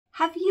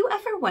Have you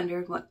ever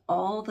wondered what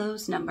all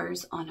those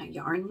numbers on a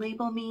yarn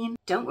label mean?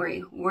 Don't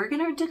worry, we're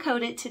going to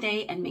decode it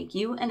today and make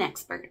you an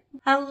expert.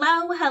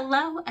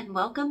 Hello, and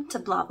welcome to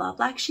Blah Blah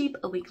Black Sheep,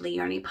 a weekly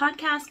yarny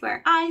podcast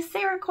where I,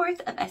 Sarah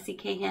Korth of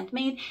SEK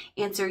Handmade,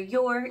 answer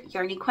your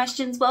yarny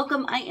questions.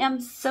 Welcome, I am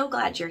so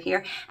glad you're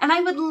here, and I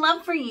would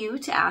love for you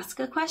to ask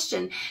a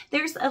question.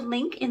 There's a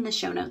link in the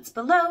show notes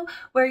below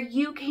where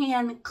you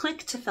can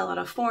click to fill out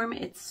a form.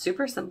 It's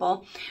super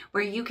simple,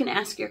 where you can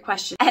ask your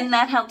question, and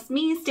that helps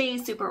me stay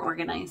super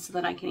organized so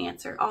that I can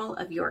answer all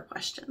of your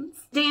questions.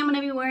 Today I'm going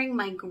to be wearing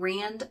my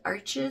Grand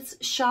Arches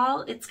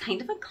shawl. It's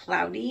kind of a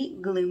cloudy,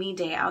 gloomy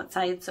day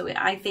outside, so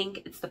I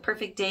think it's the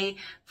perfect day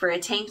for a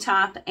tank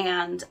top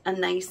and a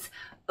nice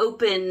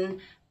open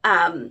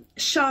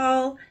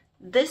shawl.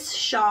 This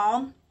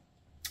shawl,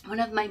 one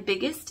of my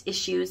biggest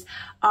issues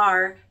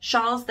are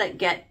shawls that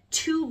get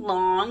too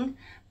long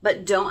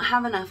but don't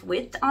have enough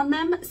width on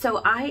them.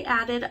 So I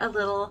added a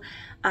little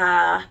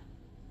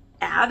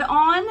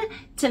add-on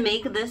to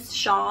make this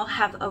shawl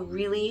have a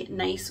really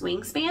nice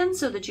wingspan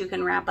so that you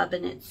can wrap up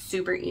in it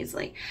super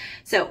easily.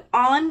 So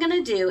all I'm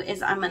gonna do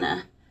is I'm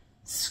gonna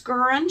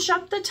scrunch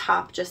up the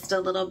top just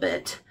a little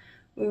bit,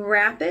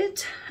 wrap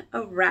it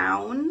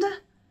around,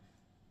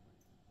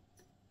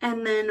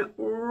 and then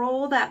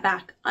roll that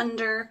back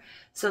under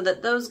so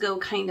that those go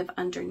kind of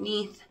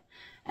underneath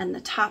and the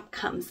top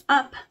comes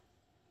up.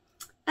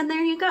 And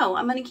there you go.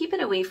 I'm gonna keep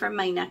it away from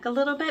my neck a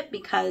little bit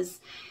because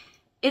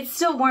it's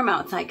still warm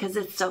outside because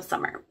it's still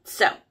summer.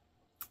 So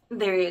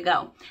there you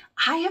go.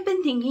 I have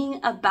been thinking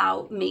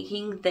about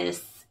making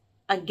this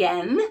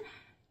again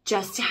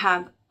just to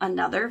have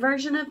another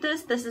version of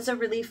this. This is a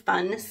really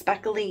fun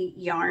speckly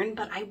yarn,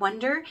 but I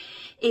wonder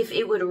if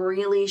it would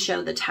really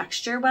show the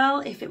texture well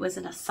if it was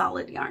in a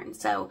solid yarn.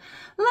 So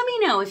let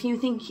me know if you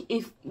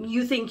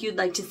think you'd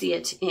like to see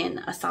it in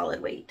a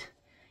solid weight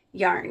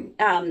yarn.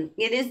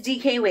 It is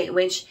DK weight,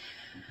 which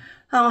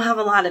I don't have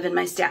a lot of in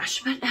my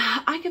stash, but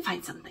I could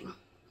find something.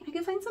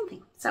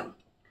 So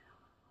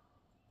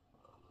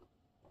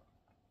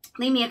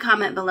leave me a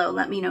comment below.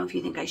 Let me know if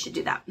you think I should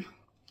do that.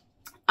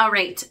 All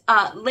right,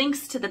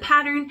 links to the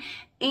pattern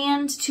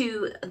and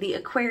to the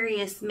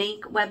Aquarius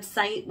Make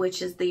website,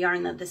 which is the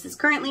yarn that this is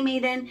currently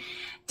made in,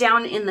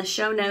 down in the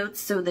show notes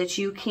so that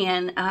you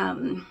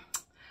can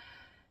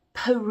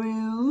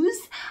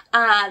peruse.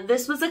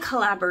 This was a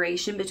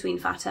collaboration between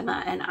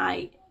Fatima and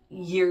I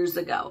years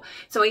ago.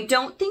 So I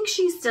don't think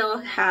she still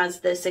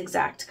has this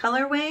exact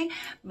colorway,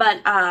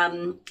 but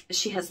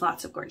she has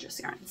lots of gorgeous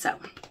yarn. So,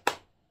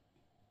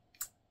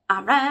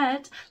 all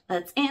right,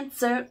 let's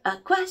answer a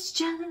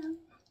question.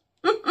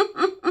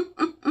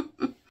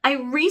 I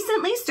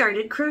recently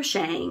started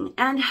crocheting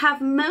and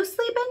have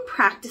mostly been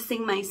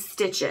practicing my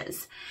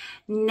stitches.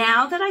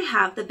 Now that I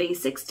have the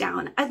basics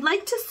down, I'd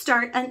like to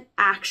start an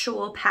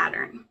actual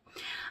pattern.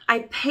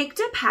 I picked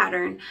a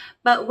pattern,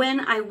 but when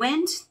I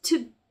went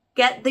to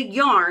get the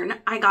yarn,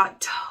 I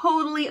got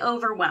totally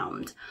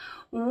overwhelmed.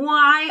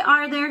 Why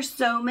are there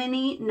so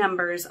many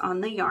numbers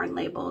on the yarn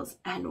labels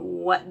and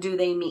what do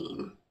they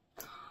mean?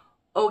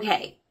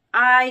 Okay,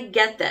 I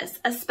get this,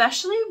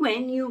 especially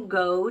when you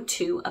go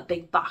to a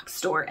big box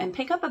store and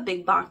pick up a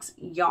big box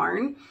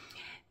yarn.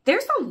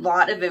 There's a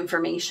lot of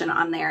information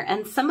on there,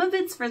 and some of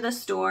it's for the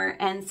store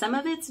and some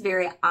of it's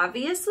very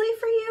obviously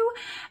for you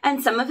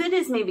and some of it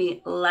is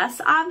maybe less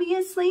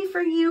obviously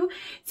for you.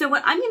 So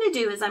what I'm going to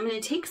do is I'm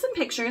going to take some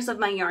pictures of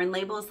my yarn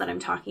labels that I'm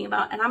talking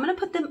about and I'm going to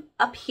put them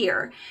up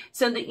here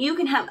so that you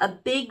can have a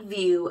big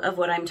view of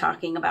what I'm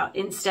talking about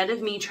instead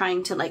of me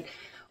trying to like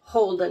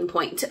hold and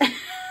point.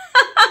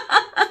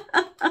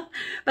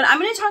 But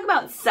I'm going to talk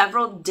about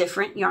several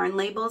different yarn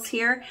labels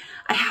here.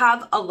 I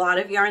have a lot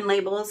of yarn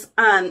labels.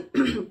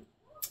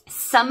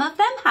 Some of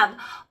them have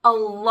a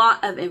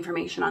lot of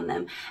information on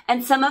them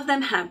and some of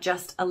them have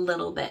just a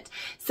little bit.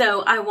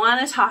 So I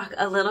want to talk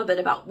a little bit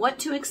about what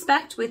to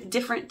expect with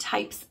different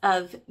types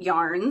of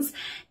yarns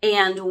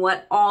and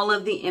what all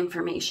of the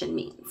information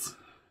means.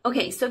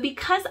 Okay, so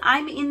because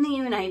I'm in the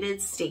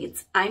United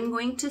States, I'm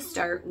going to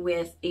start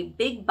with a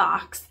big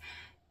box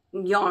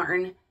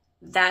yarn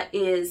that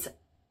is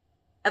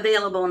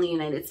available in the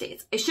United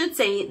States. I should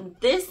say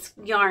this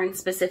yarn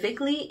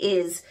specifically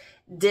is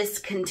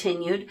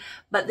discontinued,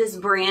 but this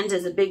brand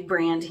is a big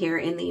brand here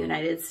in the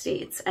United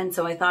States. And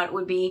so I thought it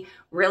would be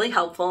really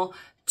helpful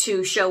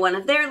to show one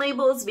of their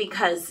labels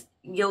because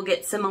you'll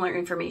get similar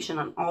information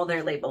on all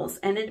their labels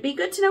and it'd be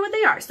good to know what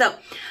they are. So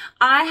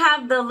I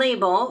have the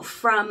label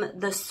from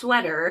the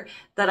sweater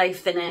that I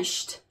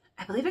finished.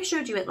 I believe I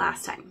showed you it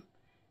last time,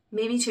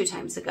 maybe 2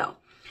 times ago.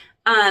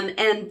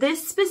 And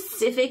this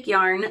specific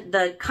yarn,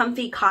 the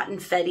Comfy Cotton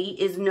Fetty,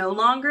 is no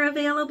longer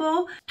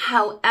available.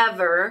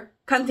 However,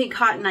 Comfy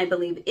Cotton, I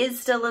believe, is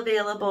still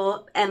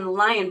available, and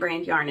Lion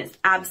Brand yarn is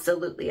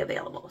absolutely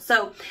available.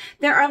 So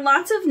there are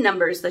lots of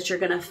numbers that you're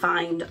going to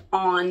find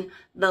on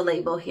the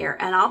label here,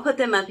 and I'll put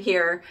them up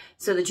here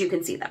so that you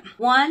can see them.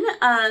 One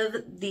of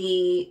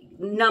the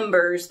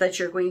numbers that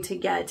you're going to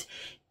get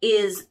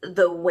is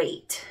the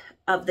weight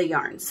of the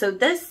yarn. So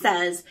this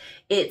says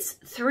it's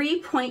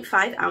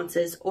 3.5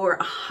 ounces or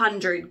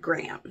 100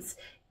 grams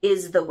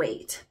is the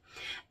weight.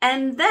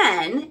 And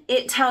then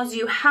it tells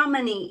you how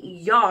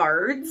many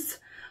yards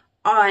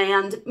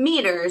and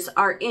meters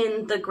are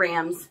in the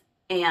grams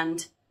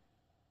and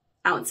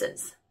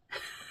ounces.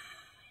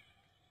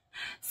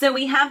 So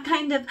we have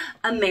kind of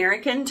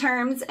American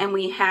terms and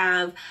we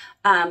have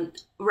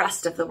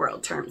rest of the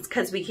world terms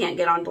because we can't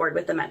get on board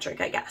with the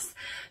metric, I guess.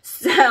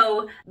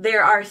 So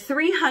there are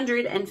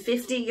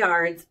 350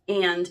 yards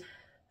and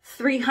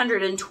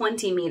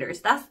 320 meters.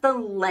 That's the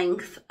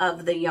length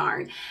of the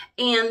yarn.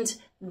 And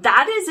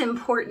that is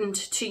important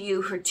to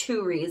you for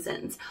two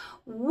reasons.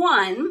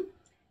 One,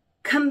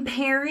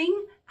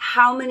 comparing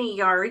how many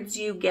yards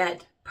you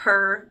get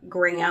per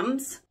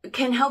grams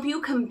can help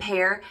you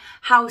compare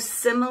how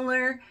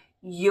similar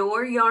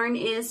your yarn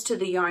is to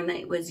the yarn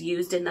that was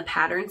used in the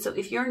pattern. So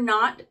if you're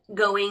not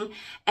going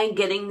and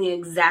getting the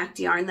exact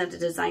yarn that the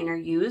designer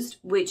used,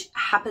 which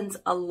happens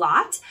a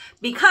lot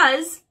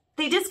because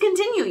they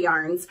discontinue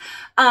yarns,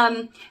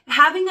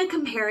 having a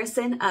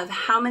comparison of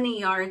how many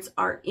yards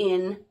are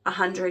in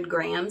 100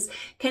 grams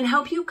can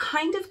help you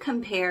kind of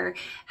compare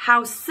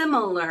how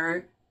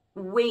similar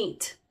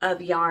weight of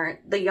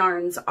the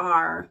yarns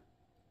are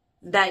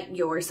that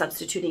you're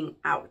substituting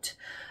out.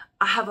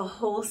 I have a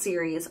whole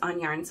series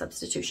on yarn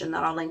substitution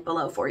that I'll link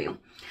below for you.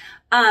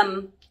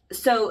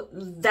 So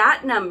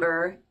that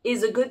number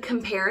is a good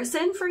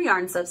comparison for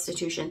yarn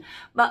substitution,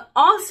 but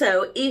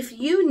also if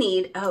you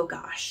need, oh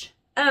gosh,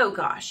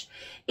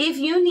 if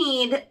you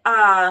need,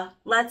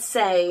 let's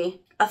say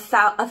a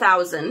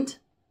thousand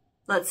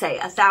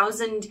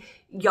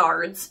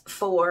yards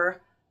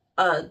for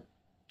a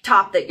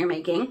top that you're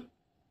making,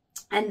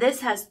 and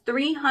this has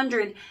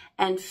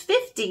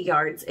 350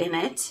 yards in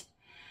it,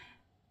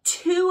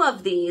 2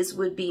 of these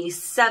would be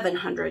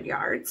 700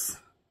 yards.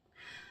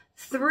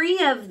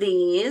 3 of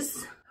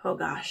these, oh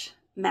gosh,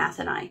 math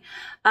and I,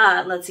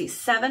 let's see,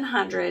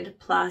 700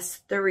 plus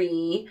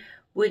 3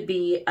 would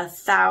be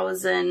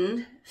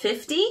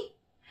 1,050.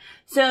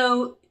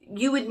 So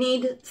you would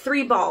need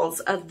 3 balls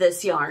of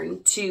this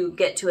yarn to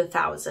get to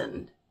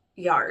 1,000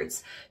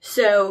 yards.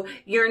 So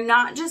you're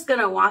not just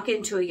gonna walk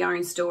into a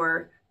yarn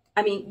store.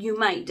 I mean, you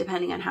might,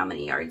 depending on how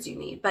many yards you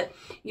need, but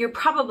you're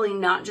probably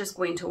not just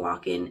going to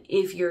walk in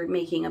if you're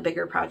making a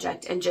bigger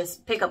project and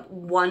just pick up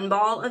 1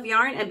 ball of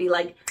yarn and be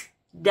like,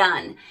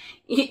 done.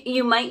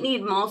 You might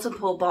need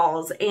multiple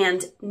balls,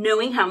 and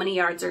knowing how many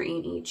yards are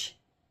in each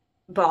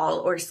ball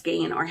or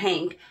skein or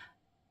hank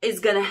is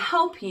going to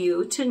help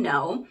you to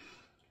know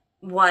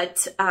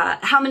what,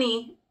 how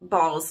many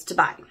balls to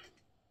buy.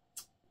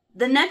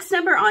 The next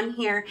number on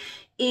here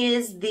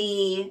is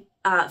the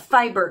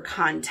fiber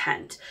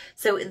content.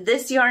 So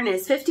this yarn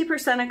is 50%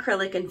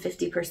 acrylic and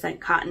 50%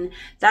 cotton.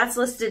 That's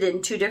listed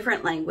in 2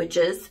 different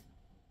languages.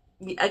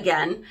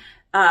 Again,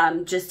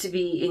 just to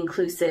be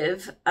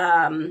inclusive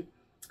of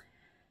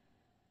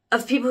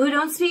people who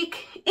don't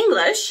speak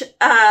English,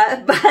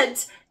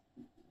 but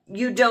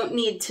you don't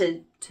need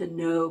to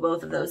know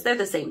both of those. They're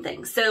the same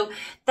thing. So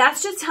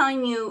that's just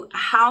telling you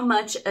how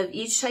much of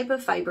each type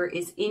of fiber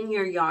is in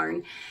your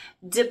yarn,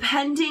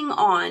 depending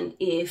on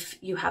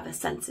if you have a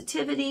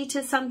sensitivity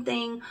to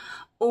something,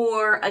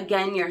 or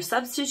again, you're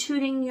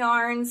substituting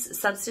yarns.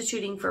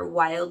 Substituting for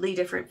wildly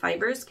different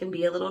fibers can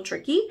be a little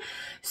tricky.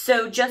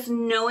 So just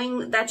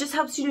knowing that just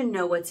helps you to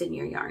know what's in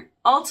your yarn.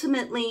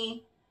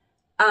 Ultimately,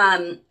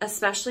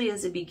 especially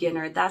as a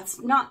beginner, that's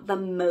not the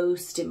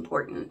most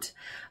important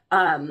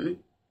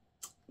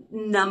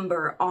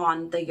number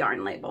on the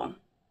yarn label.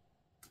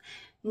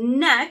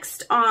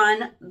 Next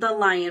on the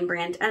Lion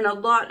brand and a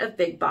lot of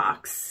big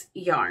box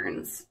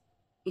yarns.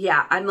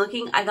 Yeah, I'm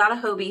looking, I got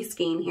a Hobie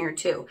skein here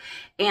too.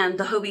 And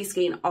the Hobie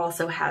skein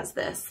also has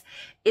this.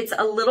 It's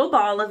a little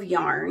ball of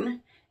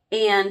yarn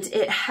and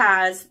it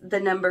has the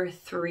number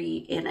 3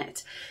 in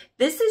it.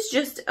 This is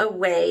just a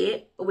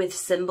way with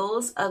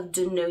symbols of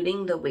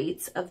denoting the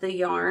weights of the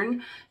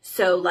yarn.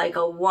 So like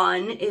a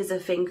 1 is a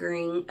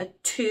fingering, a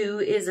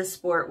 2 is a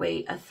sport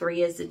weight, a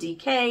 3 is a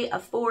DK, a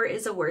 4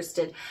 is a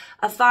worsted,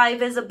 a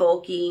 5 is a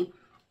bulky,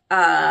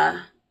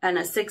 and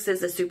a 6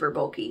 is a super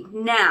bulky.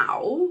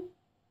 Now,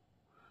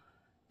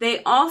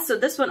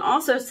 this one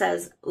also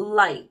says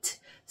light.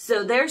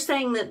 So they're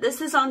saying that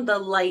this is on the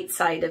light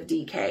side of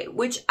DK,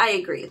 which I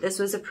agree. This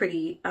was a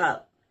pretty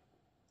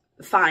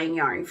fine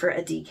yarn for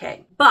a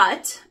DK.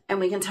 But, and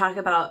we can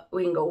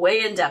go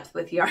way in depth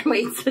with yarn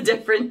weights a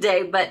different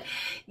day, but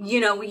you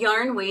know,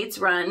 yarn weights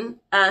run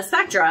a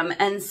spectrum.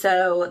 And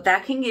so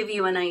that can give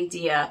you an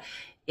idea.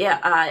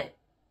 Yeah,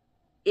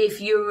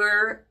 if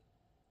your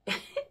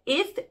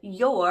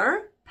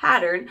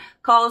pattern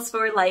calls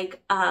for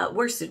like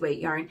worsted weight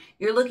yarn,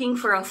 you're looking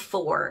for a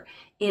 4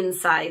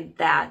 inside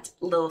that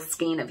little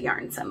skein of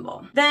yarn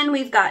symbol. Then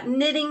we've got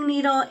knitting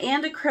needle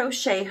and a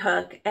crochet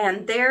hook,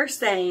 and they're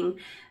saying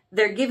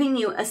they're giving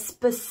you a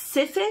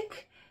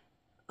specific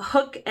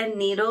hook and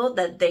needle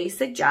that they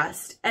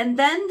suggest, and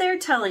then they're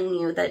telling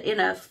you that in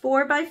a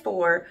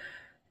 4x4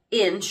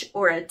 inch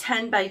or a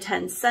 10 by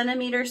 10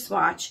 centimeter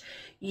swatch,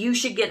 you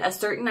should get a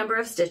certain number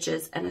of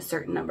stitches and a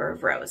certain number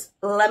of rows.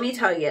 Let me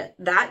tell you,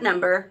 that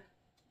number,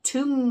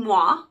 to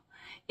moi,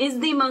 is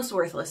the most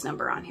worthless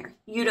number on here.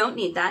 You don't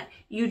need that.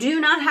 You do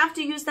not have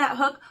to use that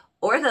hook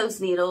or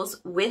those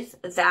needles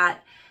with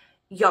that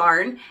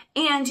yarn,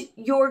 and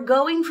you're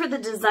going for the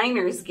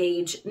designer's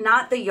gauge,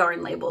 not the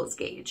yarn label's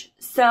gauge.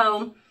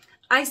 So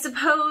I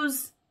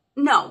suppose,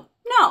 no.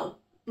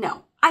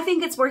 I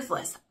think it's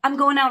worthless. I'm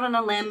going out on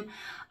a limb.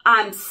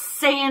 I'm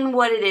saying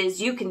what it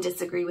is. You can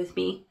disagree with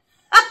me.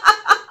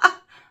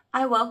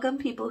 I welcome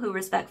people who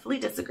respectfully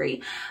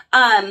disagree.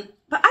 But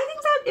I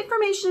think that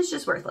information is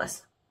just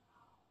worthless.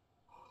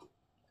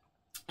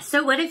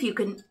 So what if you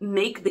can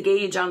make the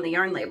gauge on the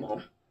yarn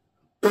label?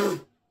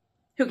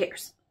 Who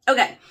cares?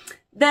 Okay,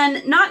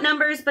 then not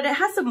numbers, but it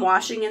has some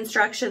washing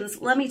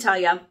instructions. Let me tell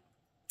you,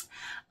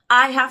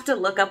 I have to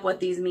look up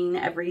what these mean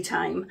every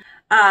time.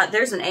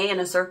 There's an A in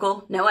a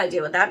circle. No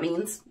idea what that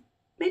means.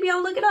 Maybe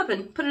I'll look it up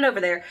and put it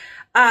over there.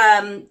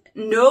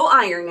 No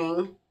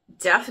ironing.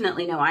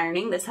 Definitely no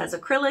ironing. This has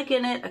acrylic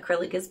in it.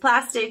 Acrylic is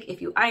plastic.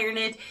 If you iron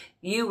it,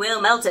 you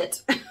will melt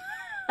it.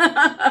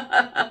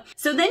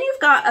 So then you've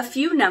got a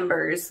few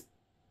numbers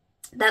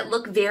that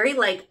look very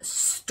like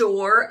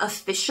store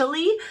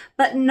officially,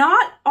 but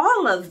not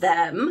all of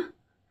them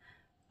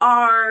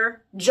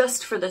are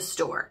just for the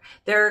store.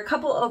 There are a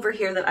couple over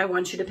here that I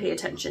want you to pay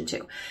attention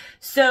to.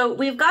 So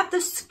we've got the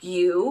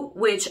SKU,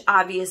 which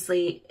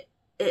obviously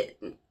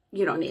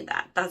you don't need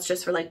that. That's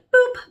just for like,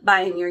 boop,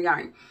 buying your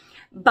yarn.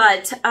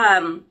 But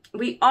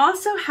we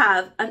also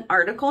have an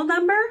article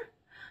number,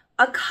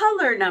 a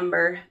color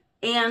number,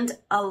 and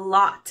a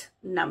lot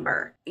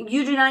number.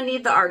 You do not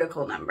need the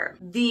article number.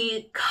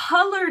 The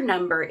color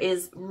number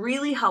is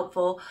really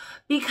helpful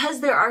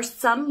because there are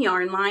some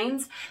yarn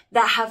lines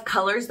that have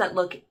colors that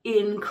look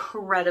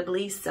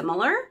incredibly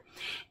similar.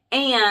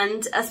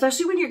 And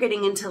especially when you're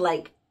getting into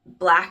like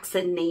blacks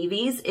and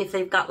navies, if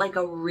they've got like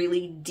a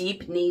really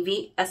deep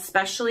navy,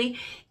 especially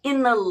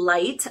in the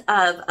light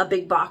of a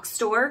big box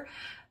store,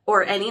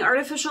 or any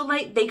artificial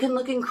light, they can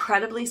look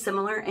incredibly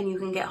similar, and you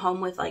can get home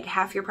with like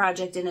half your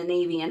project in a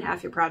navy and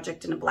half your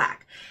project in a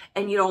black,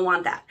 and you don't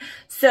want that.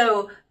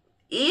 So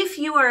if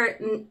you are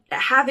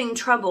having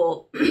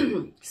trouble,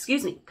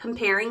 excuse me,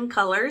 comparing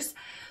colors,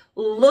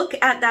 look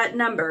at that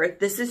number.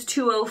 This is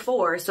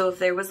 204, so if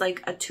there was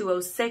like a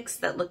 206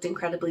 that looked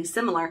incredibly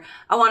similar,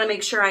 I want to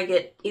make sure I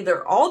get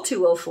either all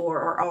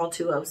 204 or all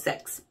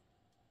 206,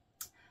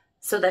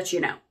 so that you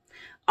know.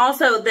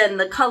 Also, then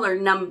the color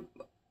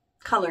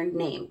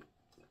name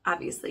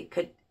obviously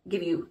could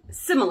give you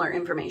similar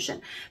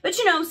information, but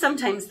you know,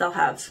 sometimes they'll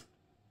have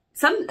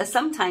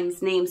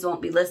sometimes names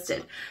won't be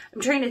listed. I'm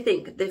trying to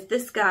think if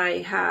this guy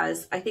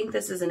has, I think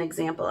this is an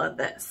example of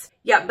this.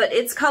 Yeah, but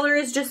its color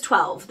is just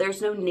 12.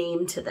 There's no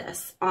name to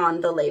this on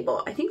the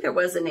label. I think there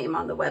was a name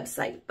on the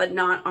website, but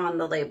not on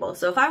the label.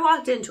 So if I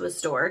walked into a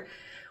store,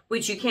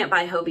 which you can't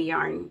buy Hobie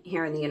yarn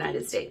here in the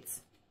United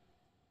States,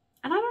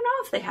 and I don't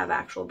know if they have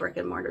actual brick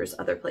and mortars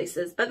other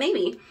places, but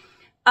maybe,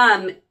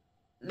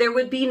 there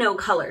would be no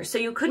color. So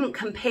you couldn't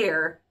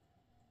compare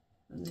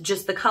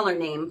just the color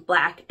name,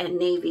 black and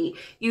navy.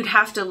 You'd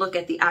have to look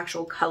at the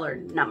actual color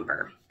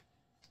number.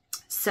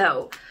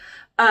 So,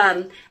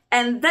 and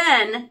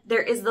then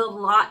there is the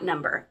lot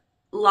number.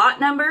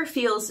 Lot number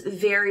feels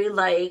very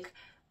like,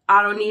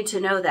 I don't need to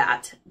know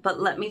that, but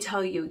let me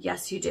tell you,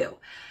 yes, you do.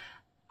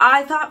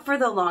 I thought for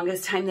the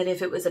longest time that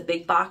if it was a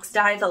big box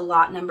dye, the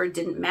lot number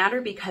didn't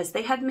matter because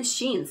they had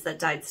machines that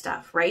dyed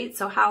stuff, right?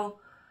 So how,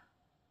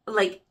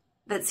 like,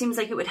 that seems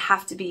like it would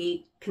have to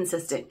be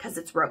consistent because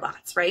it's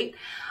robots, right?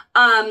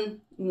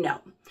 No.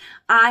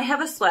 I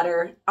have a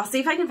sweater. I'll see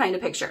if I can find a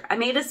picture. I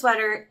made a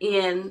sweater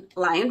in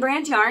Lion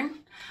Brand yarn.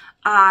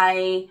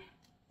 I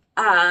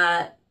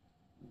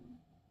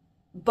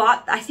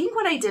bought, I think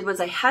what I did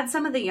was I had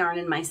some of the yarn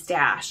in my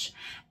stash,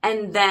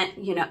 and then,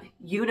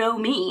 you know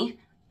me,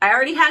 I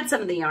already had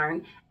some of the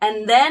yarn,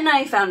 and then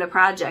I found a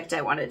project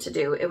I wanted to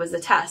do. It was a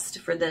test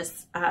for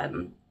this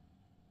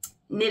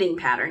knitting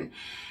pattern.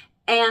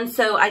 And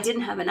so I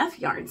didn't have enough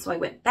yarn, so I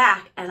went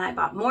back and I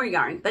bought more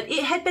yarn. But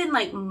it had been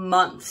like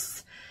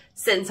months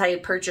since I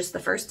had purchased the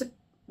first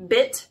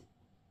bit,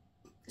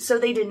 so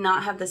they did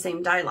not have the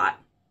same dye lot.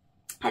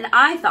 And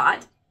I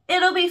thought,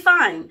 it'll be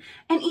fine.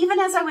 And even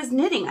as I was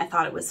knitting, I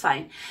thought it was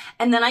fine.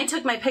 And then I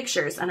took my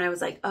pictures and I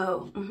was like,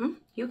 oh,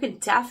 you can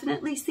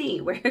definitely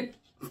see where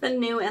the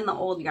new and the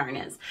old yarn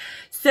is.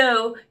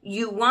 So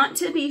you want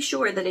to be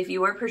sure that if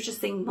you are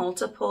purchasing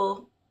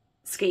multiple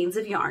skeins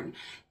of yarn,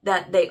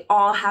 that they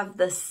all have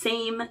the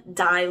same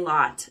dye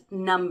lot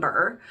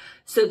number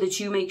so that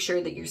you make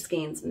sure that your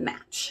skeins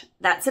match.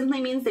 That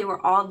simply means they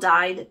were all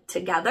dyed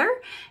together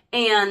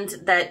and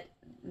that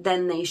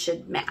then they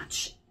should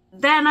match.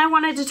 Then I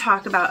wanted to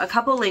talk about a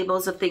couple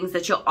labels of things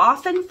that you'll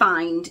often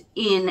find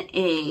in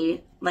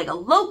a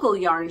local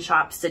yarn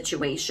shop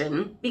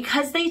situation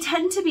because they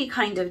tend to be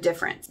kind of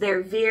different.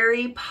 They're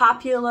very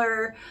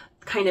popular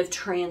kind of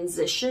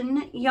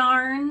transition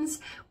yarns.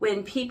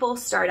 When people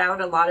start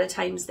out, a lot of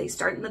times they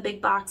start in the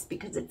big box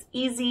because it's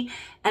easy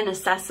and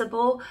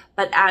accessible.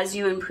 But as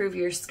you improve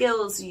your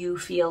skills, you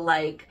feel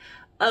like,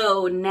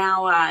 oh,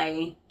 now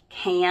I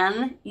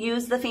can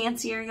use the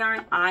fancier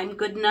yarn. I'm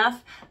good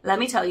enough. Let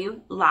me tell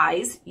you,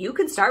 lies. You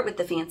can start with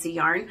the fancy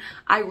yarn.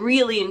 I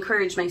really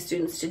encourage my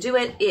students to do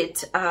it.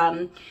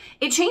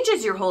 It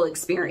changes your whole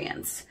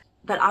experience.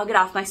 But I'll get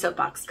off my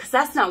soapbox because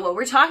that's not what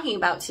we're talking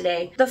about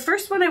today. The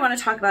first one I want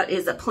to talk about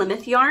is a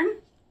Plymouth yarn.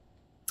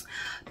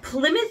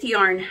 Plymouth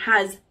yarn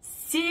has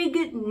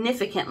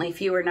significantly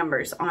fewer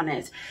numbers on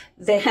it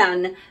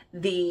than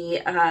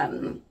the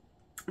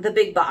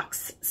big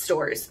box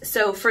stores.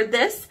 So for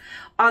this,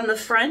 on the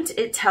front,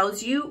 it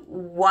tells you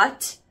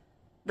what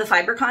the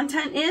fiber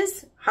content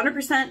is.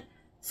 100%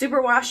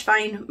 superwash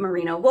fine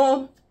merino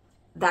wool.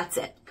 That's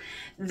it.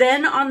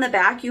 Then on the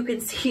back, you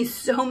can see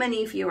so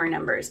many fewer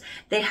numbers.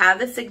 They have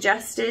a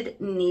suggested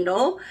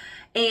needle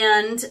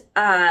and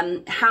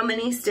how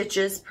many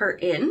stitches per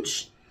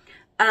inch.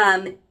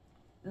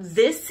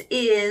 This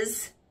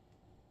is,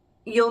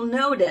 you'll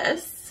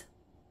notice,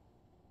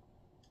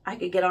 I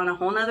could get on a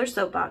whole nother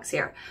soapbox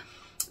here,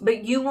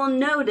 but you will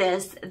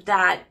notice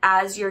that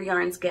as your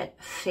yarns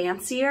get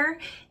fancier,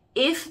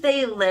 if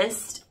they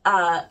list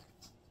a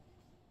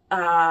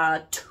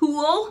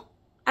tool,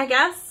 I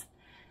guess,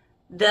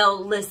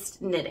 they'll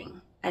list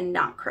knitting and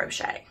not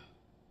crochet.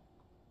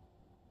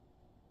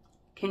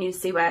 Can you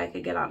see why I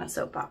could get on a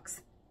soapbox?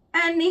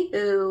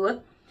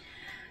 Anywho,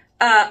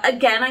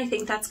 again, I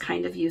think that's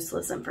kind of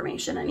useless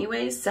information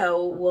anyways,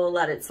 so we'll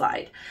let it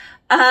slide.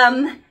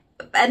 And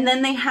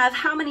then they have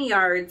how many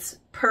yards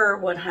per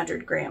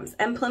 100 grams.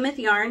 And Plymouth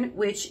Yarn,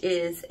 which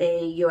is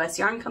a US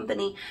yarn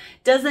company,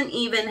 doesn't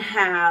even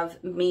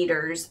have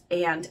meters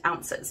and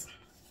ounces.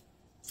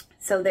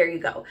 So there you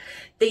go.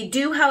 They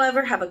do,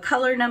 however, have a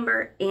color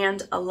number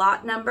and a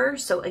lot number.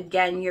 So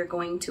again, you're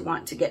going to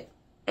want to get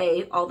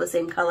A, all the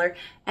same color,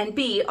 and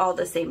B, all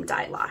the same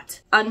dye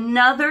lot.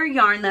 Another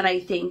yarn that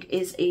I think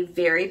is a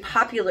very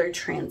popular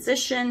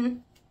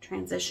transition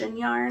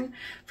yarn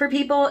for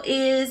people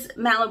is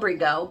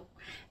Malabrigo.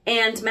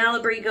 And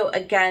Malabrigo,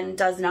 again,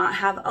 does not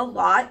have a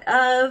lot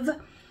of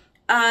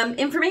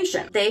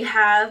information. They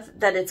have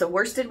that it's a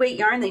worsted weight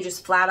yarn. They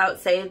just flat out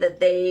say that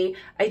they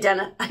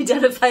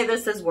identify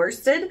this as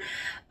worsted.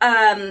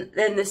 And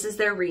this is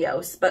their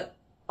Rios, but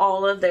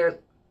all of their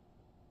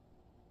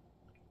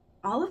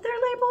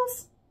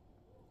labels,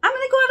 I'm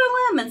going to go out on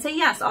a limb and say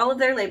yes, all of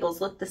their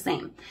labels look the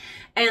same.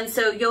 And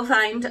so you'll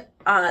find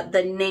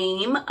the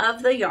name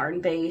of the yarn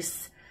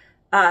base,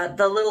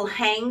 the little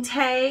hang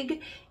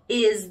tag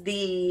is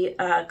the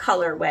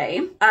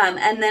colorway,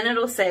 and then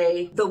it'll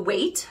say the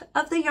weight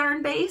of the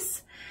yarn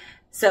base,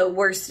 so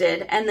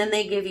worsted, and then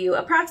they give you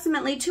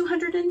approximately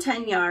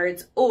 210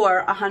 yards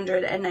or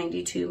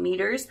 192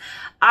 meters.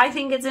 I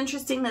think it's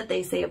interesting that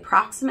they say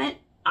approximate.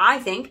 I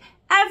think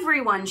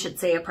everyone should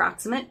say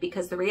approximate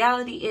because the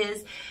reality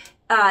is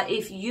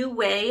if you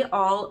weigh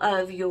all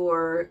of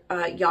your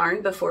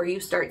yarn before you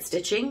start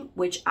stitching,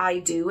 which I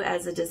do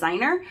as a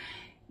designer,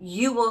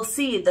 you will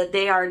see that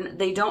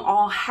they don't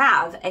all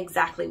have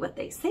exactly what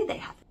they say they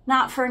have.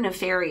 Not for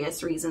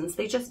nefarious reasons,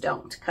 they just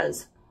don't,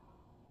 because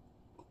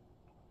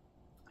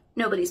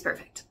nobody's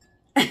perfect,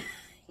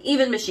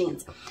 even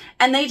machines.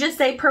 And they just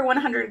say per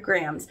 100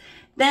 grams.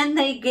 Then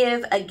they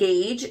give a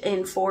gauge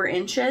in 4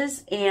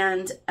 inches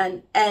and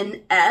an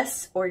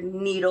NS or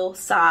needle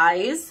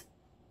size.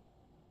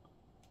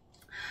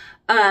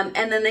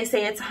 And then they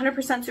say it's 100%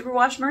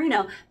 superwash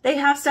merino. They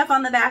have stuff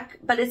on the back,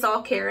 but it's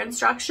all care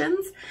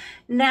instructions.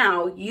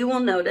 Now, you will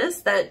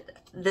notice that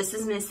this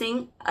is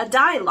missing a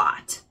dye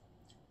lot.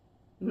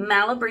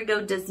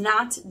 Malabrigo does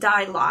not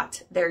dye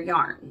lot their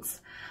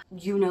yarns.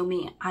 You know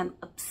me, I'm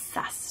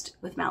obsessed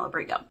with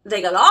Malabrigo.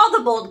 They got all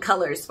the bold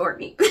colors for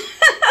me.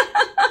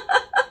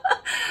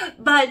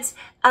 But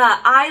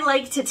I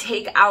like to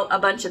take out a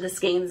bunch of the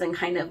skeins and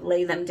kind of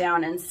lay them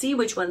down and see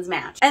which ones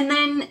match. And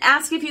then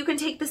ask if you can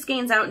take the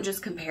skeins out and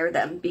just compare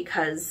them,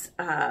 because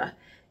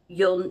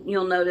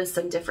you'll notice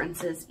some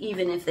differences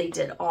even if they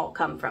did all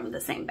come from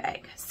the same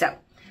bag. So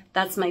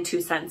that's my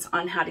 2 cents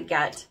on how to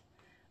get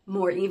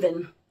more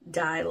even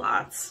dye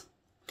lots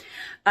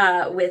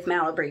with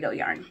Malabrigo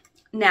yarn.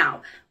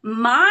 Now,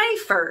 my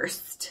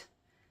first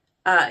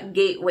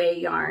gateway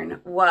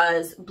yarn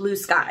was Blue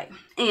Sky,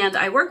 and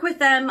I work with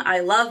them. I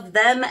love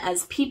them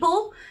as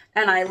people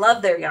and I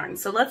love their yarn.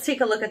 So let's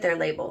take a look at their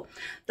label.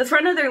 The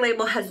front of their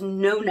label has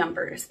no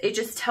numbers. It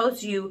just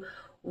tells you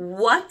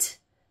what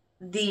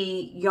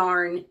the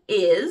yarn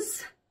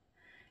is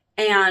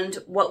and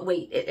what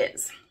weight it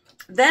is.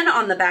 Then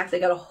on the back, they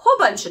got a whole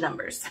bunch of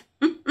numbers.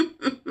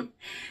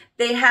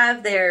 They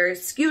have their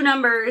SKU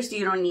numbers.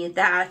 You don't need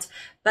that.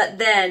 But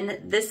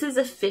then this is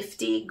a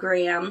 50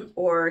 gram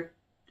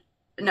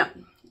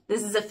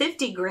this is a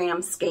 50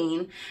 gram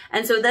skein.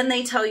 And so then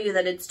they tell you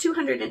that it's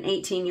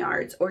 218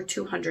 yards or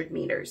 200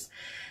 meters.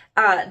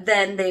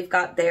 Then they've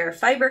got their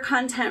fiber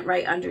content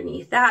right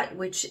underneath that,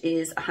 which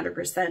is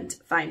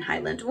 100% fine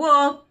Highland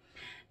wool.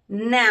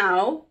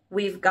 Now,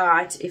 we've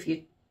got, if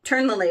you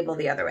turn the label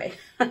the other way,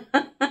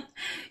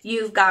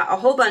 you've got a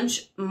whole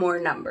bunch more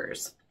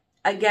numbers.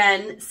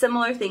 Again,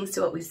 similar things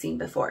to what we've seen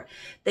before.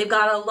 They've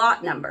got a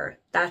lot number.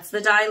 That's the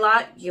dye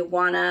lot. You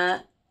want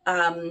to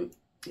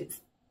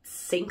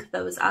sync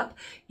those up.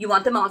 You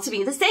want them all to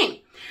be the same.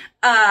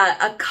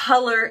 A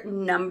color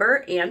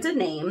number and a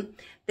name.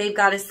 They've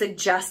got a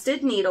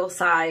suggested needle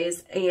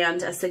size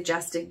and a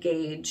suggested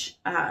gauge.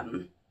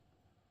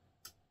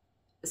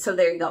 So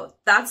there you go.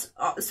 That's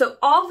so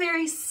all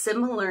very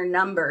similar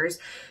numbers.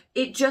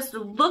 It just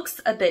looks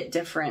a bit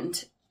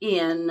different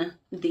in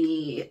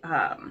the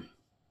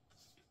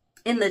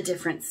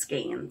different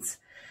skeins.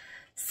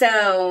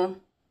 So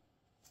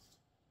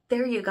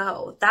there you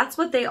go. That's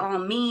what they all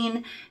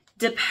mean.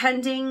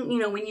 Depending, you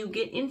know, when you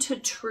get into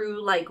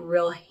true, like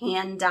real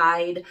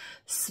hand-dyed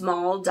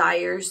small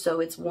dyers, so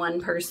it's one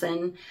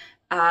person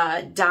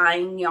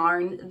dyeing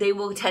yarn, they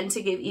will tend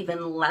to give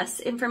even less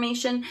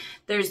information.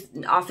 There's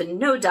often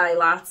no dye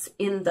lots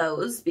in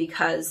those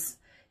because,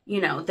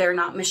 you know, they're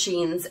not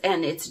machines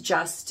and it's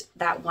just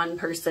that one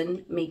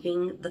person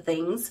making the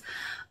things.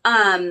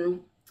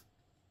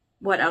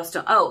 What else?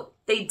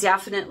 They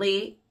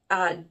definitely,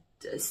 I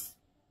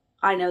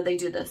know they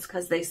do this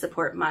because they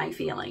support my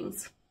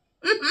feelings.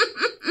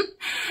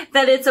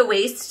 That it's a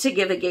waste to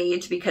give a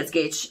gauge because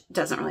gauge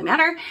doesn't really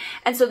matter.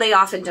 And so they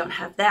often don't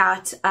have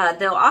that.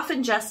 They'll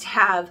often just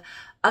have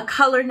a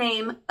color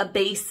name, a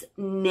base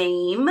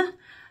name,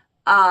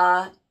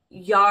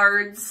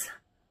 yards,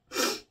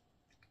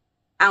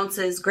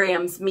 ounces,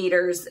 grams,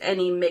 meters,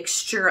 any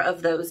mixture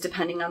of those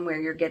depending on where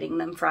you're getting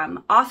them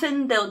from.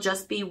 Often they'll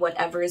just be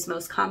whatever is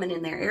most common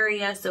in their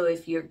area. So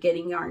if you're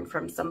getting yarn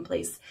from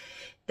someplace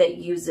that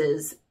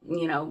uses,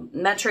 you know,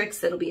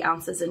 metrics, it'll be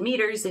ounces and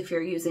meters. If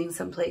you're using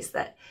someplace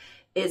that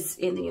is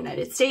in the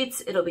United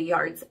States, it'll be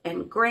yards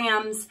and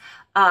grams.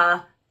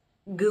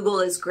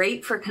 Google is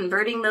great for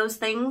converting those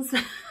things.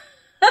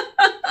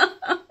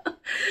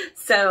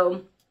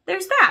 So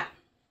there's that.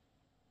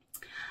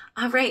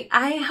 All right,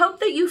 I hope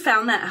that you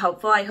found that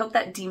helpful. I hope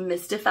that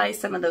demystifies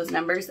some of those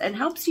numbers and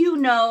helps you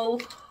know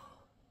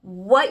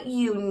what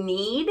you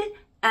need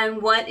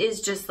and what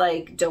is just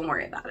like, don't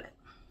worry about it.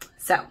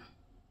 So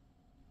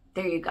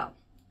there you go.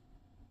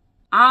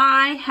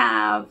 I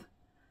have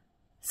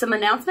some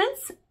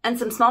announcements and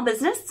some small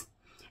business,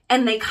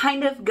 and they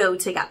kind of go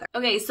together.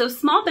 Okay, so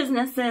small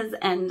businesses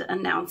and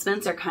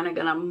announcements are kind of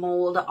gonna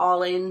mold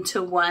all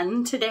into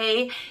one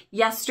today.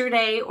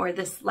 Yesterday, or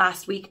this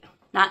last week,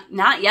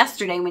 not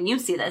yesterday when you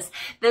see this.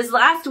 This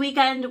last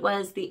weekend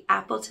was the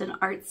Appleton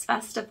Arts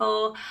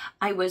Festival.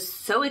 I was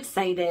so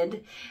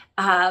excited.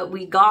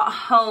 We got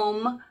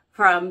home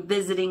from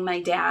visiting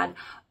my dad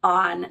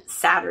on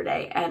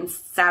Saturday, and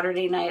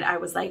Saturday night I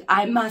was like,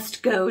 I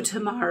must go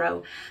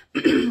tomorrow.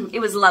 It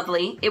was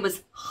lovely. It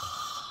was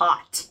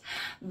hot,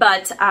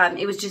 but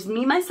it was just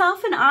me,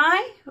 myself, and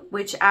I,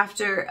 which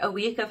after a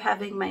week of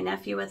having my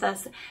nephew with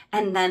us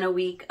and then a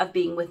week of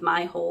being with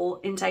my whole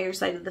entire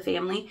side of the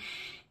family,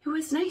 it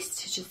was nice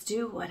to just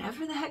do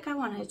whatever the heck I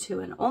wanted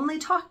to and only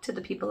talk to the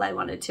people I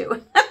wanted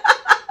to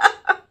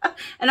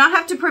and not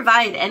have to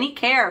provide any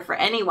care for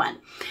anyone.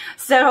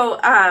 So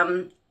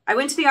I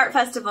went to the art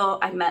festival.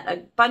 I met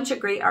a bunch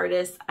of great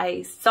artists.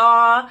 I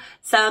saw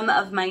some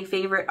of my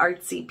favorite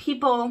artsy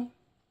people,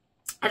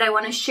 and I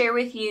want to share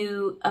with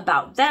you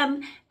about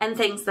them and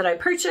things that I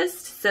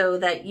purchased so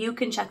that you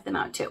can check them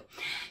out too.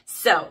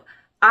 So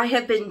I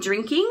have been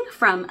drinking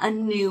from a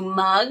new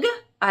mug.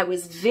 I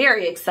was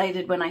very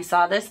excited when I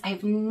saw this. I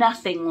have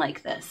nothing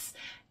like this.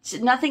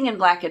 Nothing in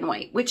black and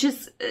white, which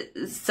is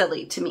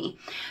silly to me.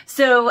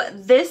 So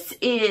this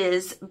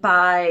is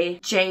by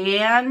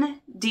Jan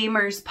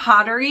Deemer's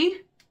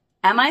Pottery.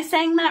 Am I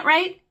saying that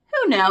right?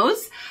 Who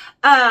knows?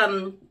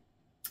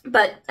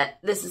 But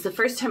this is the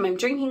first time I'm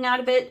drinking out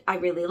of it. I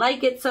really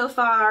like it so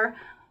far.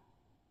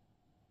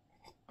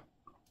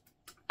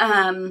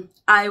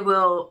 I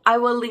will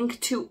link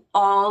to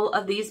all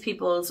of these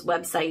people's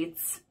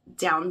websites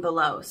down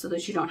below so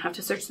that you don't have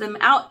to search them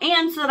out,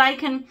 and so that I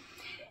can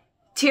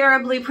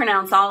terribly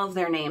pronounce all of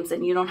their names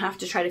and you don't have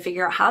to try to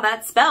figure out how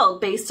that's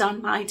spelled based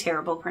on my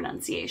terrible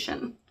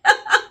pronunciation.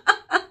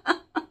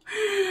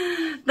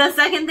 The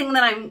second thing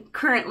that I'm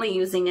currently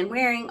using and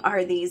wearing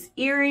are these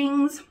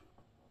earrings.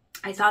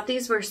 I thought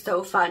these were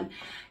so fun.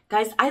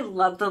 Guys, I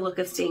love the look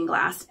of stained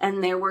glass,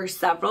 and there were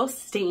several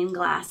stained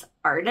glass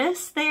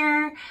artists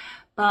there,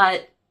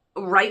 but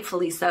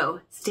rightfully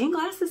so. Stained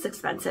glass is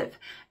expensive.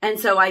 And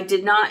so I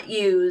did not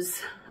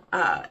use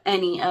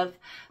any of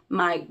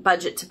my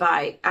budget to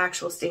buy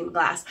actual stained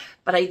glass,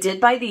 but I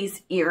did buy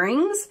these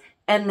earrings,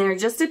 and they're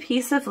just a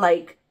piece of,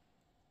 like,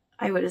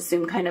 I would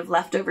assume kind of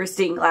leftover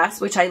stained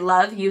glass, which I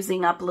love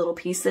using up little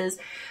pieces,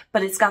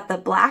 but it's got the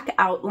black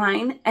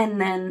outline,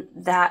 and then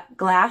that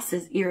glass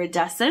is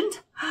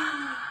iridescent.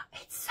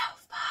 It's so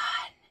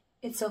fun.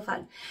 It's so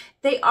fun.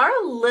 They are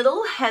a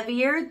little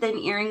heavier than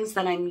earrings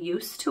that I'm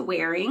used to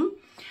wearing,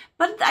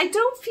 but I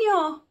don't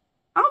feel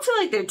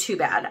like they're too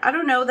bad. I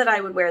don't know that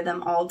I would wear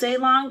them all day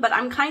long, but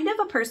I'm kind of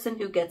a person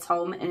who gets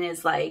home and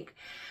is like,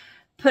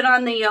 put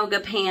on the yoga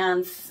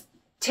pants,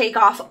 take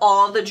off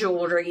all the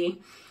jewelry.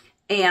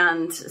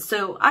 And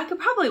so I could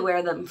probably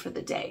wear them for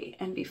the day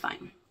and be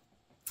fine.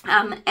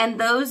 And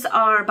those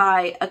are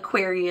by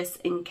Aquarius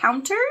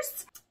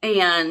Encounters.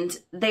 And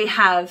they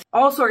have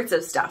all sorts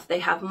of stuff. They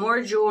have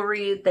more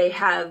jewelry. They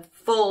have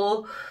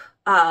full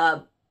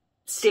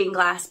stained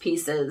glass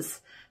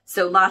pieces.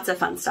 So lots of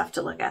fun stuff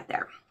to look at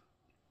there.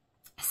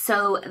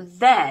 So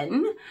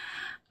then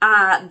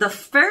the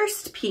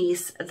first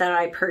piece that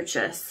I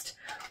purchased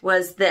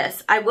was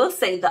this. I will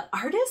say the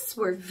artists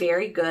were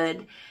very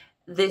good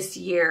this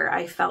year,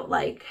 I felt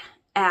like,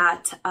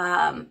 at,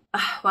 well,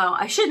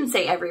 I shouldn't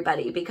say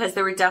everybody, because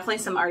there were definitely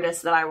some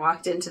artists that I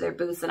walked into their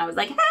booths and I was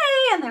like,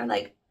 hey, and they were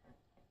like,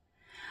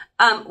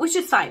 which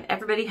is fine.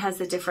 Everybody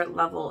has a different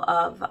level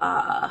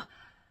of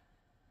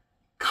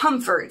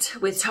comfort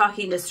with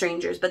talking to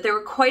strangers, but there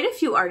were quite a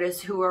few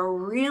artists who are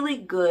really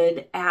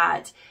good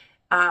at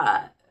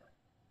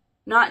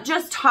not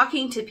just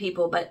talking to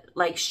people, but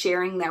like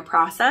sharing their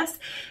process.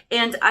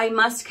 And I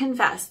must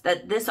confess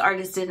that this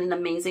artist did an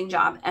amazing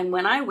job. And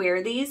when I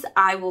wear these,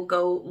 I will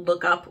go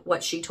look up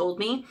what she told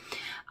me.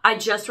 I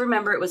just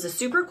remember it was a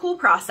super cool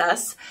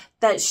process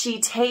that she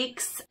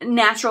takes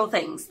natural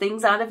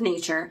things out of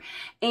nature,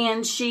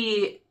 and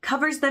she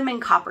covers them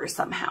in copper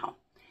somehow.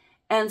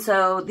 And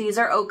so these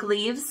are oak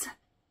leaves.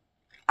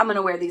 I'm going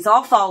to wear these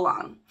all fall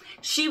long.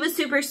 She was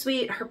super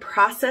sweet. Her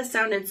process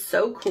sounded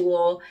so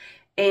cool.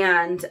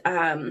 And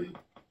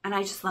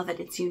I just love it.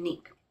 It's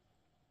unique.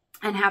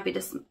 And happy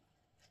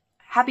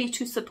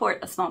to support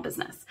a small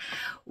business.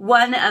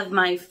 One of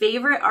my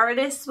favorite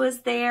artists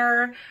was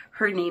there.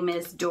 Her name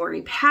is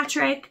Dory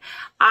Patrick.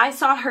 I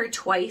saw her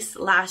twice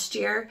last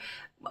year.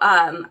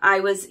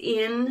 I was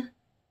in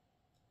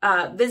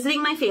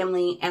visiting my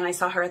family, and I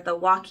saw her at the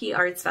Waukee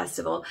Arts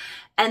Festival.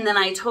 And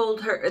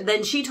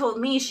then she told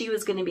me she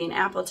was going to be in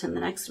Appleton the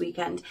next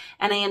weekend.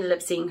 And I ended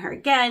up seeing her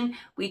again.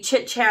 We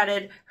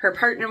chit-chatted. Her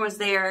partner was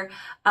there.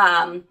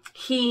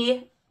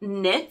 He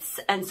knits,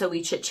 and so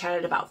we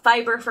chit-chatted about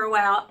fiber for a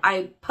while.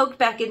 I poked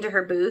back into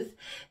her booth.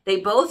 They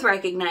both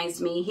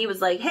recognized me. He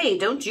was like, hey,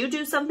 don't you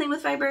do something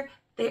with fiber?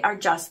 They are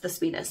just the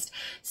sweetest.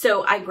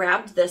 So I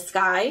grabbed this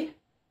guy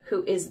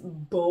who is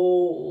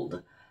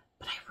bold,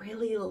 but I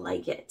really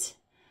like it.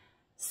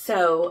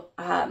 So,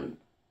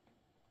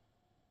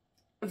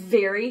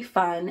 very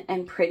fun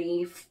and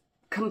pretty,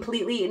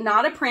 completely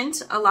not a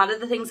print. A lot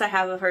of the things I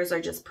have of hers are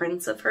just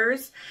prints of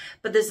hers,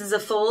 but this is a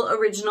full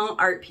original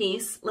art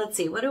piece. Let's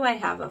see, what do I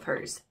have of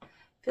hers? I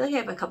feel like I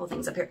have a couple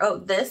things up here. Oh,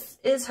 this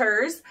is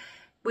hers,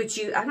 which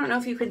I don't know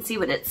if you can see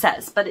what it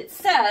says, but it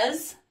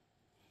says,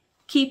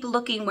 keep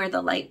looking where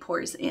the light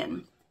pours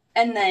in.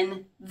 And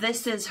then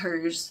this is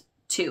hers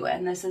too,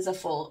 and this is a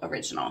full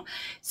original.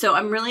 So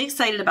I'm really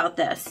excited about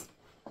this.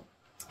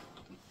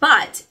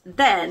 But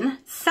then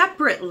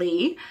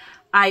separately,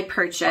 I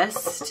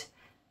purchased,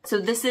 so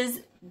this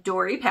is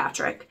Dory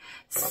Patrick.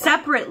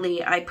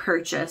 Separately, I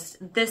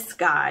purchased this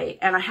guy,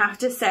 and I have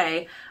to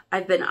say,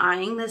 I've been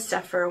eyeing this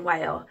stuff for a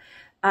while,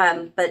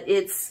 but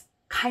it's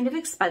kind of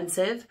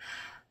expensive,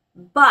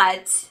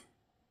 but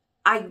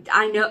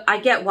I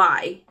get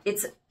why.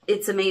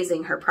 It's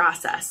amazing, her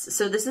process.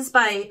 So this is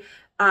by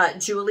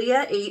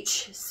Julia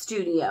H.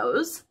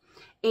 Studios,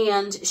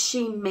 and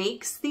she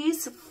makes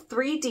these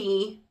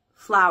 3D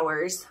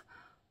flowers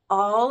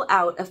all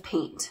out of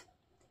paint.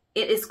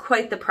 It is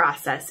quite the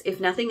process. If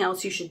nothing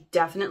else, you should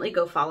definitely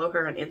go follow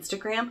her on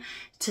Instagram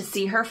to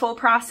see her full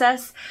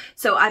process.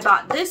 So I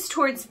bought this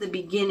towards the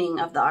beginning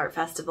of the art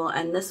festival,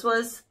 and this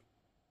was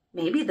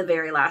maybe the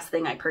very last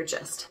thing I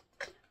purchased.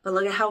 But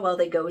look at how well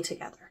they go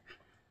together.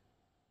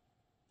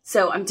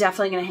 So I'm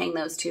definitely going to hang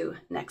those two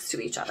next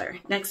to each other.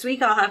 Next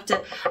week I'm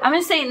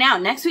going to say it now.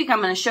 Next week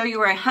I'm going to show you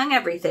where I hung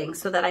everything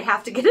so that I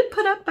have to get it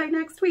put up by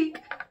next week.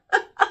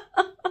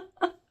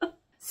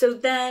 So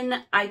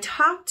then I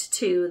talked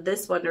to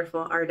this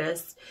wonderful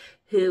artist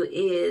who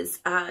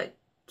is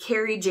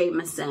Carrie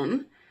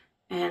Jameson,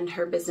 and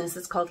her business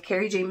is called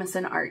Carrie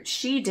Jameson Art.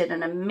 She did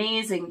an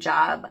amazing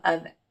job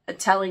of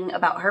telling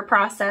about her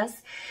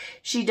process.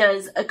 She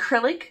does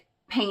acrylic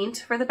paint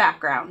for the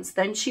backgrounds.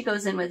 Then she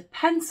goes in with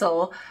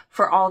pencil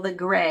for all the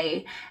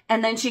gray.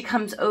 And then she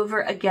comes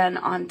over again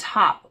on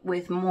top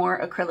with more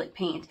acrylic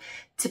paint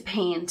to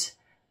paint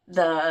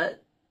the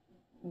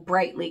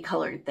brightly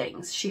colored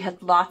things. She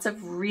had lots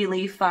of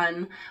really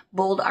fun,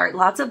 bold art,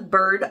 lots of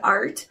bird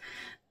art.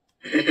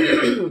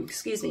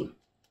 Excuse me.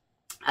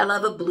 I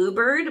love a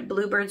bluebird.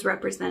 Bluebirds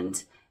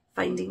represent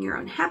finding your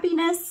own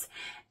happiness.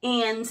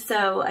 And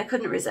so I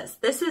couldn't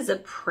resist. This is a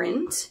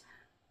print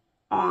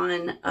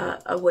on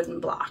a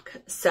wooden block.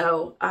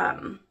 So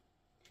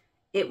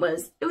it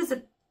was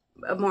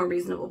a more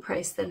reasonable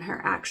price than her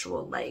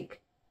actual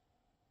like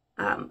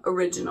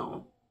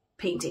original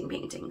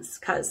paintings,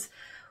 because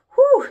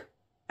whew,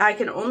 I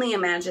can only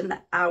imagine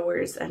the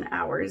hours and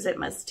hours it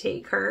must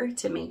take her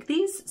to make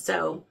these.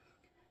 So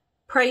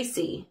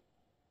pricey,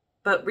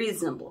 but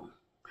reasonable.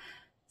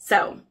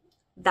 So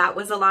that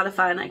was a lot of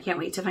fun. I can't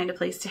wait to find a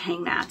place to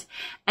hang that.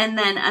 And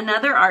then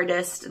another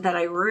artist that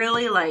I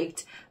really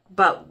liked,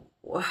 but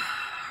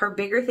her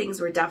bigger things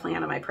were definitely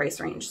out of my price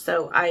range.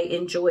 So I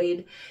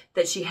enjoyed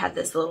that she had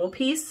this little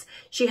piece.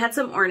 She had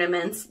some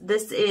ornaments.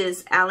 This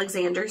is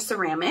Alexander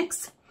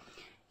Ceramics.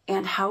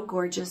 And how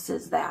gorgeous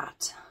is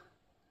that?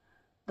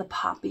 The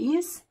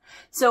poppies.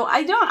 So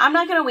I'm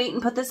not going to wait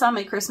and put this on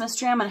my Christmas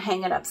tree. I'm going to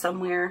hang it up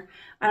somewhere.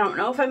 I don't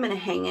know if I'm going to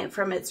hang it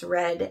from its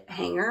red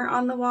hanger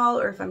on the wall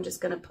or if I'm just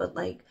going to put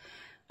like,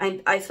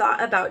 I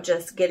thought about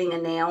just getting a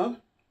nail,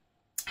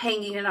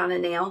 hanging it on a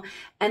nail,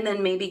 and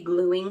then maybe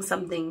gluing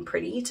something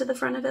pretty to the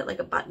front of it, like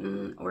a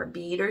button or a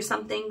bead or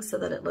something, so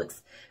that it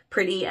looks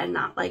pretty and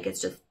not like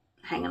it's just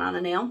hanging on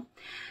a nail.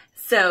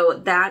 So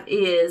that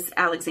is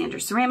Alexander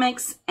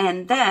Ceramics.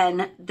 And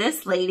then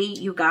this lady,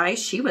 you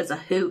guys, she was a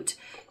hoot.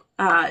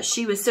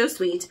 She was so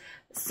sweet.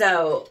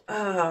 So,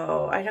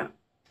 by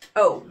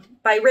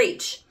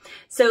Rach.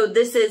 So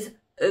this is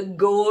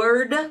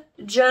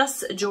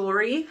Gorgeous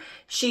Jewelry.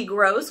 She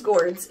grows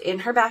gourds in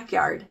her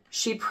backyard.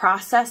 She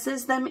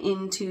processes them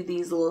into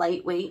these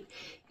lightweight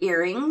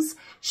earrings.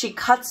 She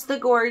cuts the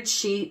gourd.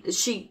 She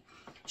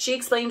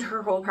explained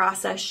her whole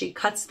process. She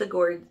cuts the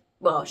gourd.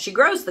 Well, she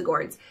grows the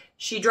gourds.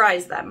 She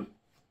dries them.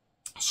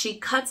 She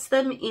cuts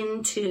them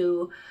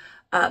into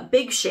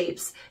big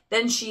shapes.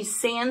 Then she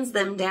sands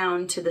them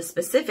down to the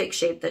specific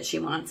shape that she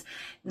wants.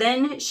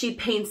 Then she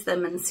paints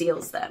them and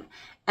seals them.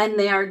 And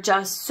they are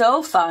just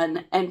so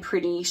fun and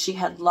pretty. She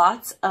had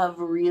lots of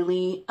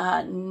really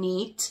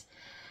neat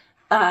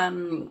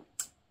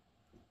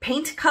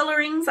paint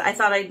colorings. I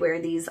thought I'd wear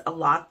these a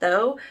lot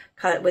though,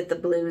 cut with the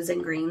blues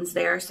and greens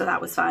there. So that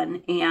was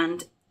fun.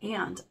 And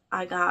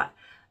I got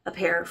a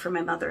pair for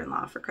my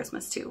mother-in-law for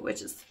Christmas too,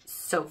 which is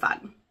so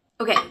fun.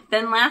 Okay,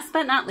 then last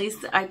but not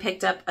least, I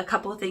picked up a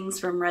couple things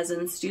from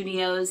Resin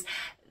Studios.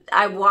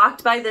 I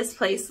walked by this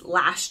place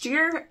last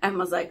year and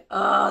was like,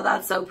 oh,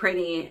 that's so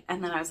pretty.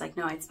 And then I was like,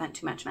 no, I'd spent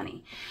too much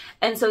money.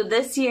 And so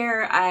this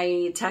year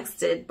I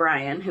texted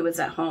Brian, who was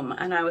at home,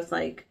 and I was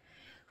like,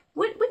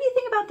 what do you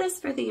think about this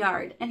for the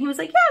yard? And he was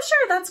like, yeah,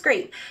 sure, that's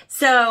great.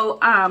 So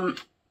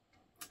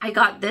I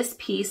got this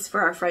piece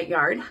for our front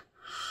yard.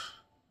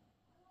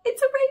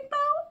 It's a rainbow.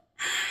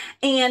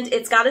 And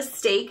it's got a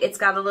stake. It's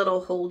got a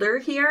little holder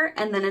here,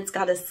 and then it's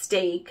got a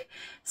stake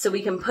so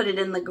we can put it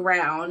in the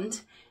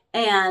ground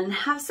and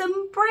have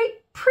some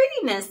bright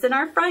prettiness in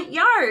our front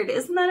yard.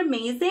 Isn't that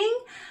amazing?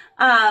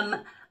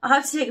 I'll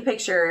have to take a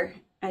picture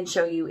and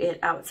show you it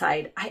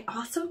outside. I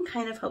also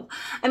kind of hope,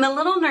 I'm a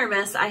little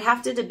nervous. I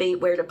have to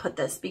debate where to put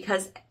this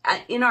because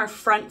in our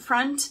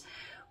front,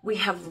 we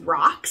have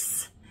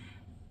rocks,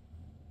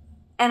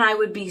 and I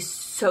would be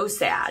so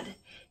sad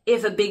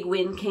if a big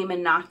wind came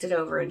and knocked it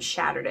over and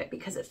shattered it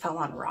because it fell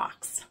on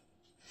rocks.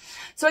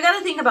 So I got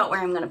to think about where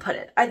I'm going to put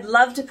it. I'd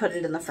love to put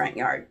it in the front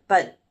yard,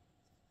 but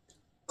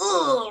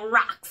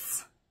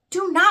rocks.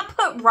 Do not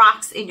put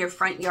rocks in your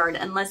front yard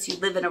unless you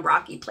live in a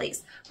rocky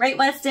place. Right,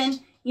 Weston?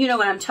 You know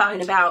what I'm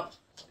talking about.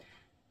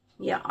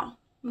 Yeah.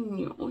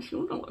 You know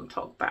what I'm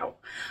talking about.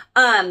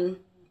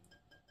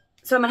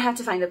 So I'm going to have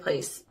to find a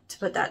place to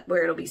put that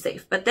where it'll be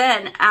safe. But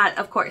then,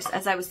 of course,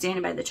 as I was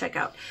standing by the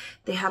checkout,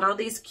 they had all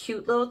these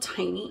cute little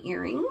tiny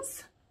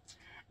earrings.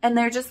 And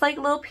they're just like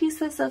little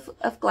pieces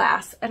of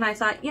glass. And I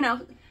thought, you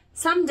know,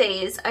 some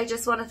days I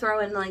just want to throw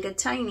in like a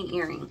tiny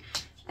earring.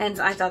 And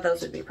I thought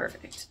those would be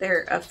perfect.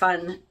 They're a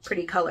fun,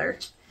 pretty color.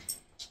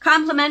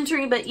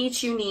 Complimentary, but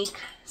each unique.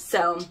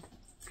 So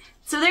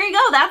there you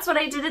go. That's what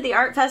I did at the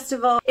art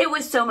festival. It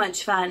was so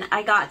much fun.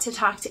 I got to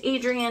talk to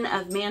Adrian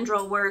of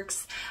Mandrel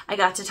Works. I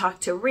got to talk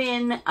to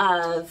Rin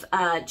of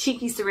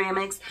Cheeky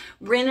Ceramics.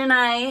 Rin and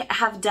I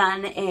have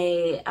done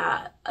a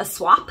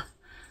swap,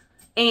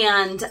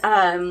 and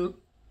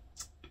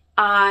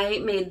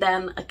I made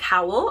them a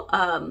cowl,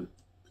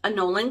 a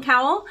Nolan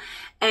cowl,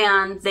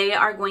 and they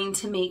are going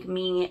to make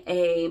me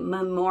a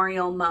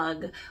memorial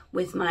mug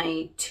with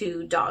my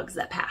 2 dogs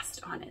that passed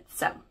on it.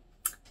 So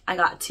I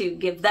got to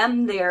give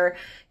them their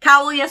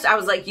cowl yesterday. I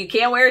was like, you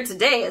can't wear it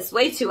today. It's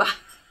way too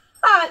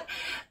hot.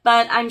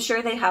 But I'm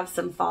sure they have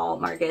some fall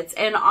markets.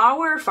 And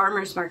our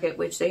farmer's market,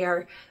 which they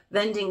are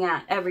vending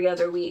at every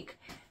other week,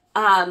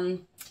 goes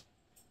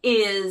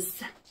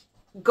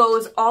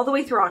all the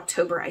way through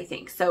October, I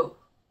think. So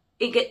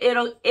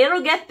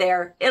it'll get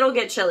there. It'll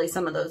get chilly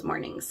some of those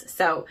mornings.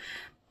 So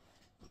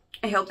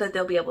I hope that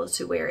they'll be able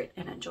to wear it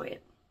and enjoy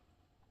it.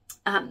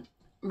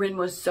 Rin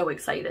was so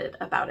excited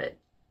about it.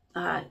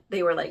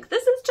 They were like,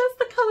 this is just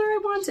the color I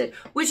wanted,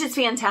 which is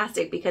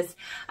fantastic because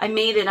I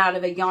made it out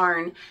of a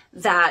yarn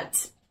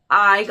that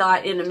I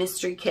got in a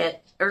mystery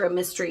kit or a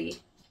mystery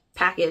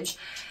package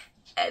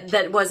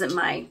that wasn't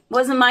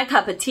my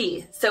cup of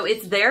tea. So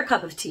it's their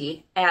cup of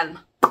tea and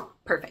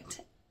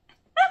perfect.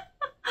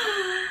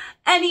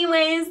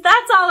 Anyways,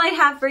 that's all I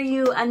have for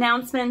you.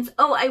 Announcements.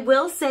 Oh, I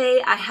will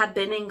say I have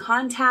been in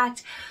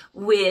contact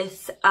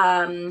with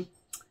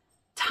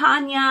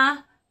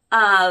Tanya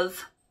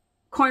of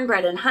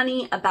Cornbread and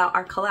Honey about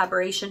our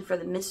collaboration for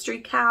the Mystery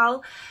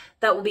Cal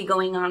that will be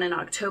going on in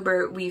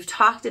October. We've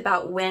talked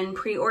about when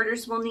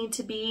pre-orders will need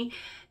to be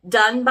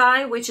done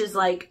by, which is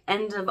like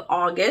end of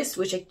August,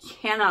 which I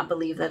cannot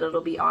believe that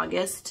it'll be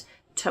August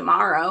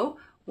tomorrow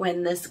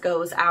when this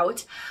goes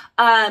out.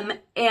 And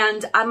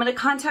I'm going to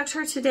contact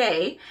her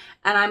today,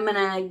 and I'm going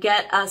to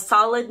get a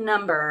solid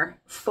number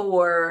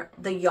for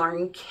the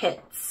yarn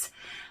kits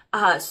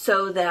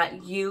so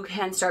that you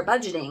can start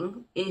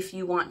budgeting if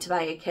you want to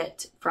buy a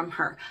kit from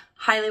her.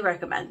 Highly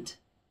recommend.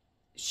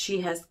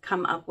 She has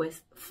come up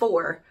with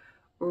 4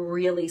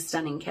 really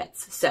stunning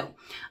kits. So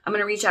I'm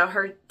going to reach out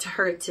to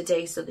her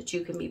today so that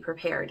you can be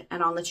prepared,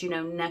 and I'll let you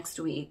know next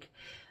week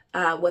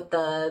what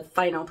the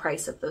final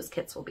price of those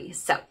kits will be.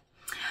 So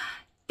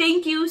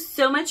thank you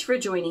so much for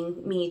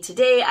joining me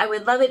today. I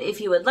would love it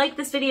if you would like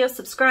this video,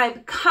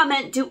 subscribe,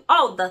 comment, do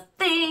all the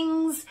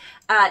things.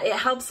 It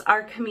helps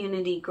our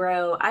community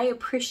grow. I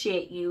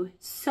appreciate you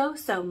so,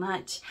 so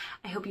much.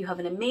 I hope you have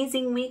an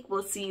amazing week.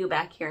 We'll see you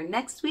back here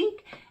next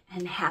week,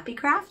 and happy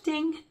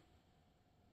crafting.